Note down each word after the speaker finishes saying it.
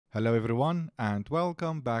Hello everyone and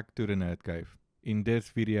welcome back to the Nerd Cave. In this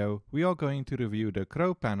video we are going to review the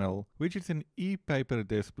CrowPanel, which is an e-paper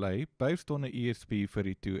display based on the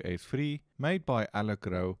ESP32-S3 made by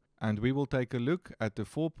Crow, and we will take a look at the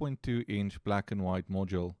 4.2-inch black and white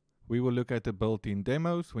module. We will look at the built-in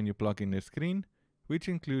demos when you plug in the screen, which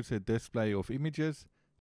includes a display of images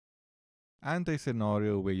and a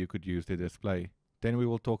scenario where you could use the display. Then we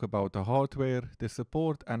will talk about the hardware, the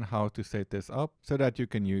support, and how to set this up so that you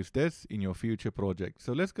can use this in your future project.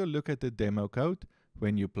 So let's go look at the demo code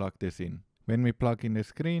when you plug this in. When we plug in the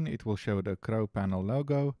screen, it will show the CrowPanel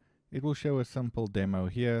logo. It will show a simple demo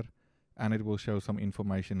here, and it will show some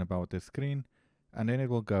information about the screen, and then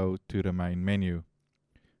it will go to the main menu.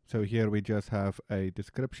 So here we just have a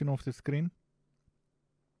description of the screen,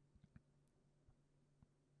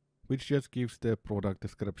 which just gives the product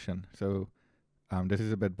description. So this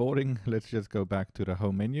is a bit boring. Let's just go back to the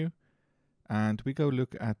home menu and we go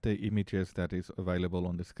look at the images that is available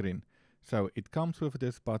on the screen. So it comes with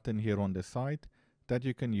this button here on the side that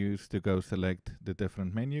you can use to go select the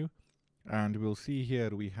different menu, and we'll see here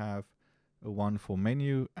we have one for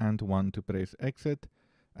menu and one to press exit,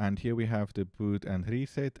 and here we have the boot and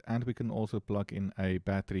reset, and we can also plug in a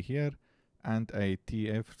battery here and a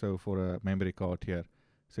TF, so for a memory card here.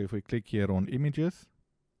 So if we click here on images,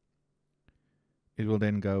 it will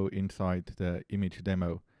then go inside the image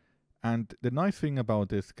demo. And the nice thing about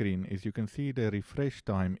this screen is you can see the refresh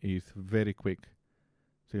time is very quick.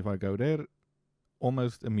 So if I go there,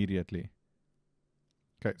 almost immediately.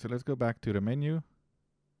 Okay, so let's go back to the menu.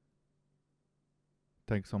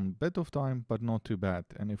 Takes some bit of time, but not too bad.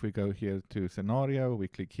 And if we go here to scenario, we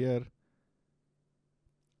click here.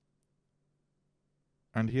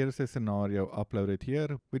 And here's a scenario uploaded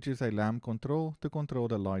here, which is a lamp control to control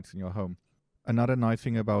the lights in your home. Another nice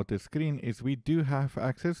thing about this screen is we do have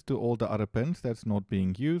access to all the other pins that's not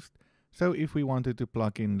being used. So if we wanted to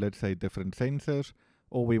plug in, let's say, different sensors,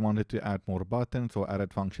 or we wanted to add more buttons or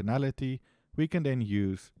added functionality, we can then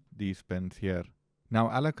use these pins here.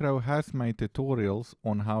 Now Crow has made tutorials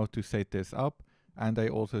on how to set this up, and they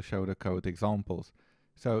also show the code examples.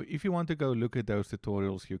 So if you want to go look at those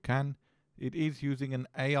tutorials, you can. It is using an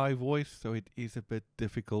AI voice, so it is a bit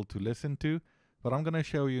difficult to listen to, but I'm going to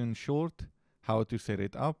show you in short how to set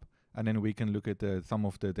it up, and then we can look at some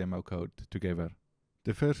of the demo code together.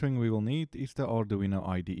 The first thing we will need is the Arduino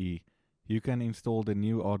IDE. You can install the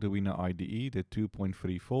new Arduino IDE, the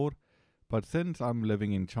 2.34, but since I'm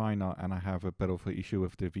living in China and I have a bit of an issue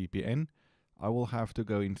with the VPN, I will have to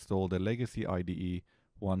go install the legacy IDE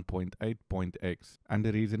 1.8.x. And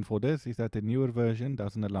the reason for this is that the newer version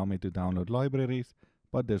doesn't allow me to download libraries,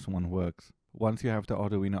 but this one works. Once you have the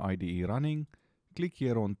Arduino IDE running, click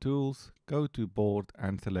here on Tools, go to Board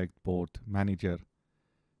and select Board Manager.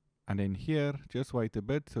 And then here, just wait a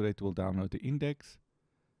bit so that it will download the index.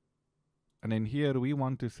 And then here we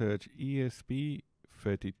want to search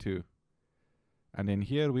ESP32. And then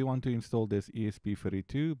here we want to install this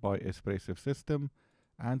ESP32 by Espressif System,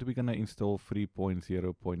 and we're going to install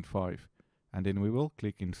 3.0.5. And then we will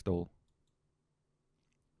click Install.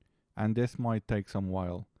 And this might take some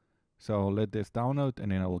while. So I'll let this download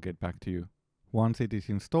and then I will get back to you. Once it is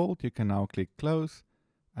installed, you can now click Close,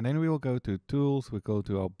 and then we will go to Tools, we go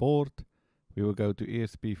to our board, we will go to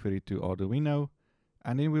ESP32 Arduino,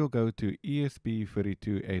 and then we'll go to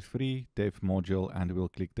ESP32-S3 Dev Module, and we'll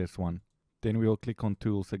click this one. Then we will click on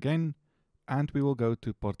Tools again, and we will go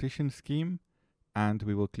to Partition Scheme, and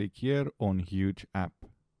we will click here on Huge App.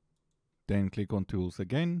 Then click on Tools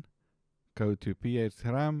again, go to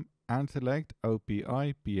PSRAM, and select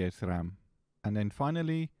OPI PSRAM. And then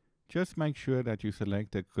finally, just make sure that you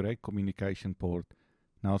select the correct communication port.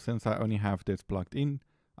 Now since I only have this plugged in,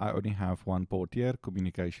 I only have one port here,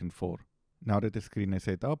 communication 4. Now that the screen is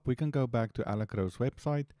set up, we can go back to Crow's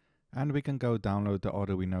website and we can go download the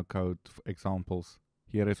Arduino code examples.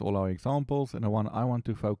 Here is all our examples, and the one I want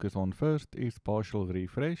to focus on first is partial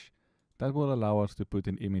refresh. That will allow us to put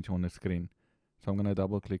an image on the screen. So I'm going to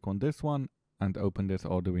double click on this one and open this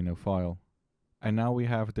Arduino file. And now we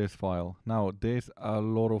have this file. Now there's a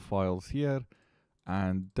lot of files here,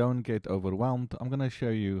 and don't get overwhelmed. I'm going to show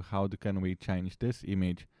you how can we change this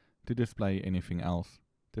image to display anything else.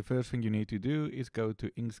 The first thing you need to do is go to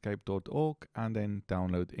inkscape.org and then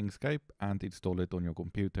download Inkscape and install it on your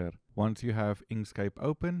computer. Once you have Inkscape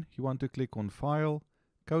open, you want to click on File,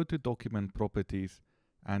 go to Document Properties,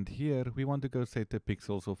 and here we want to go set the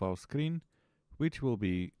pixels of our screen, which will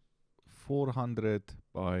be 400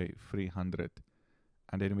 by 300.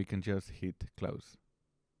 And then we can just hit Close.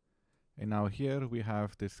 And now here we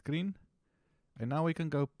have the screen, and now we can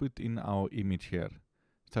go put in our image here.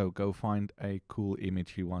 So go find a cool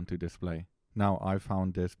image you want to display. Now I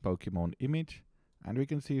found this Pokemon image, and we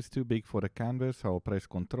can see it's too big for the canvas, so I'll press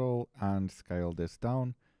Ctrl and scale this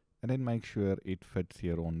down, and then make sure it fits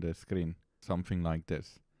here on the screen, something like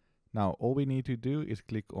this. Now all we need to do is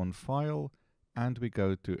click on File, and we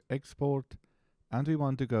go to Export, and we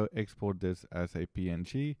want to go export this as a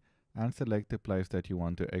PNG, and select the place that you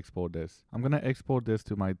want to export this. I'm going to export this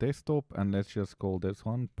to my desktop, and let's just call this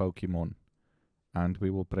one Pokemon. And we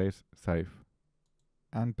will press Save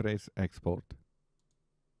and press Export.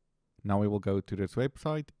 Now we will go to this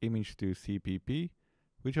website, image to CPP,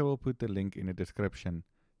 which I will put the link in the description.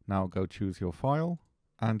 Now go choose your file,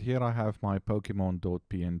 and here I have my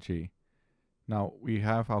Pokemon.png. Now we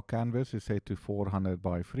have our canvas is set to 400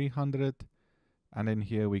 by 300, and then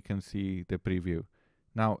here we can see the preview.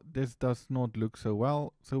 Now this does not look so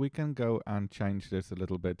well, so we can go and change this a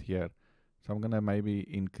little bit here. So I'm gonna maybe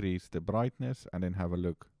increase the brightness and then have a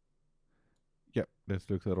look. Yep, this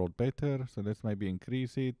looks a lot better, so let's maybe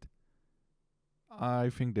increase it. I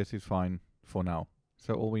think this is fine for now.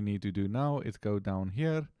 So all we need to do now is go down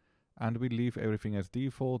here, and we leave everything as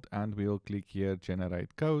default, and we'll click here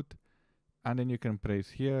generate code, and then you can press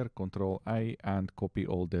here Ctrl A and copy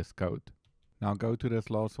all this code. Now go to this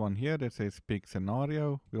last one here that says pick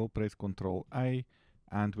scenario. We'll press Ctrl A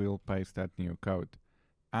and we'll paste that new code.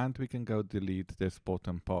 And we can go delete this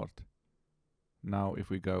bottom part. Now if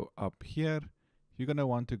we go up here, you're going to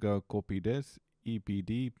want to go copy this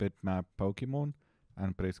EPD bitmap Pokemon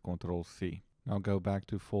and press Ctrl C. Now go back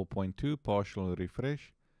to 4.2 partial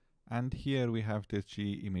refresh, and here we have this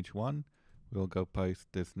G image 1. We'll go paste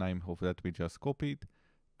this name of that we just copied,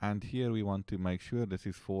 and here we want to make sure this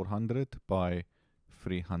is 400 by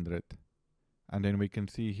 300. And then we can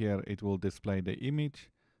see here it will display the image.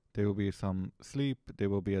 There will be some sleep, there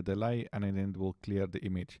will be a delay, and then it will clear the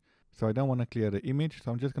image. So I don't want to clear the image,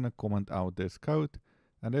 so I'm just going to comment out this code,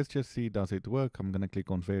 and let's just see does it work. I'm going to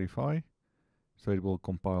click on verify, so it will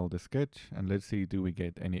compile the sketch, and let's see do we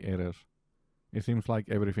get any errors. It seems like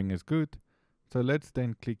everything is good, so let's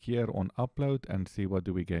then click here on upload and see what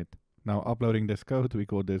do we get. Now uploading this code, we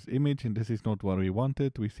got this image, and this is not what we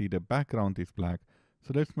wanted. We see the background is black,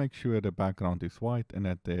 so let's make sure the background is white and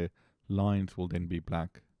that the lines will then be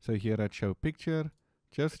black. So here at show picture,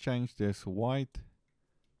 just change this white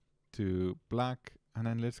to black, and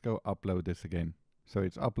then let's go upload this again. So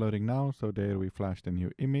it's uploading now, so there we flashed a new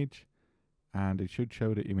image, and it should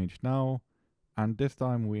show the image now, and this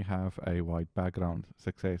time we have a white background.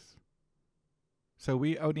 Success. So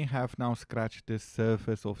we only have now scratched the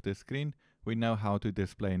surface of the screen. We know how to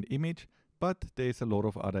display an image, but there's a lot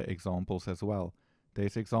of other examples as well.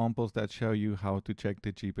 There's examples that show you how to check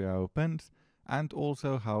the GPIO pins, and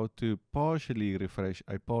also how to partially refresh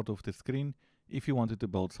a part of the screen if you wanted to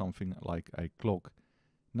build something like a clock.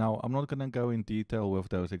 Now I'm not going to go in detail with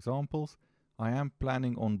those examples. I am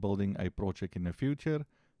planning on building a project in the future,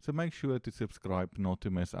 so make sure to subscribe not to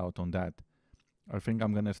miss out on that. I think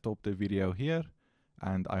I'm going to stop the video here,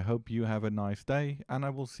 and I hope you have a nice day, and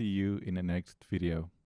I will see you in the next video.